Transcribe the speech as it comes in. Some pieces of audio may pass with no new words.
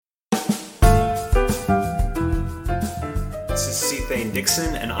A.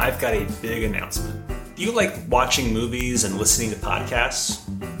 Nixon, and I've got a big announcement. Do you like watching movies and listening to podcasts?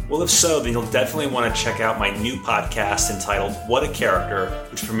 Well, if so, then you'll definitely want to check out my new podcast entitled What a Character,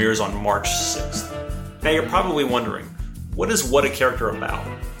 which premieres on March 6th. Now, you're probably wondering, what is What a Character about?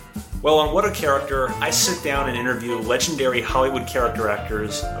 Well, on What a Character, I sit down and interview legendary Hollywood character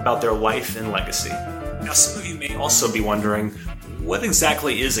actors about their life and legacy. Now, some of you may also be wondering, what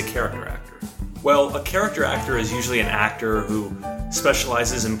exactly is a character actor? Well, a character actor is usually an actor who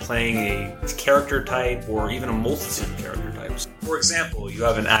specializes in playing a character type or even a multitude of character types. For example, you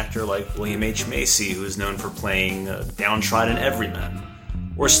have an actor like William H. Macy, who is known for playing downtrodden everyman,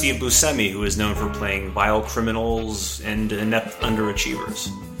 or Steve Buscemi, who is known for playing vile criminals and inept underachievers.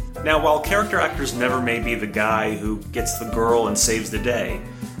 Now, while character actors never may be the guy who gets the girl and saves the day,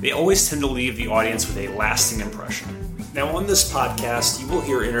 they always tend to leave the audience with a lasting impression. Now, on this podcast, you will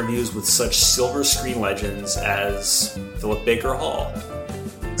hear interviews with such silver screen legends as Philip Baker Hall.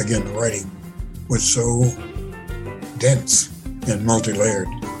 Again, the writing was so dense and multi-layered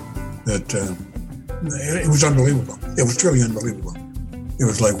that it was unbelievable. It was truly unbelievable. It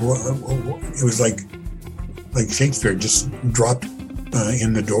was like like Shakespeare just dropped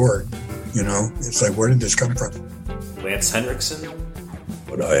in the door. You know, it's like, where did this come from? Lance Henriksen.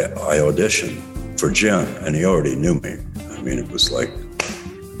 But I auditioned for Jim, and he already knew me. I mean, it was like,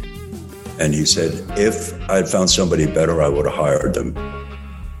 and he said, if I'd found somebody better, I would have hired them.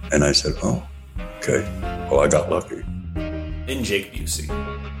 And I said, oh, okay. Well, I got lucky. And Jake Busey.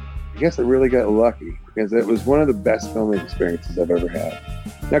 I guess I really got lucky because it was one of the best filming experiences I've ever had.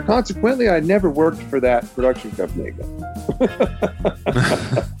 Now, consequently, I never worked for that production company again.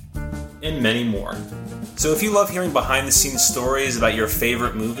 And many more. So if you love hearing behind-the-scenes stories about your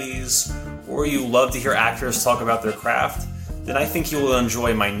favorite movies, or you love to hear actors talk about their craft, then I think you will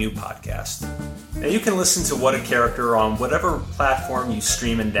enjoy my new podcast. Now, you can listen to What a Character on whatever platform you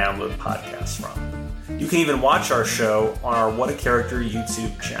stream and download podcasts from. You can even watch our show on our What a Character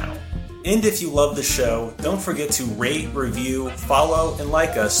YouTube channel. And if you love the show, don't forget to rate, review, follow, and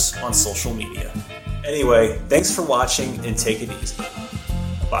like us on social media. Anyway, thanks for watching and take it easy.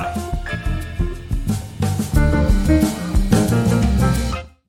 Bye.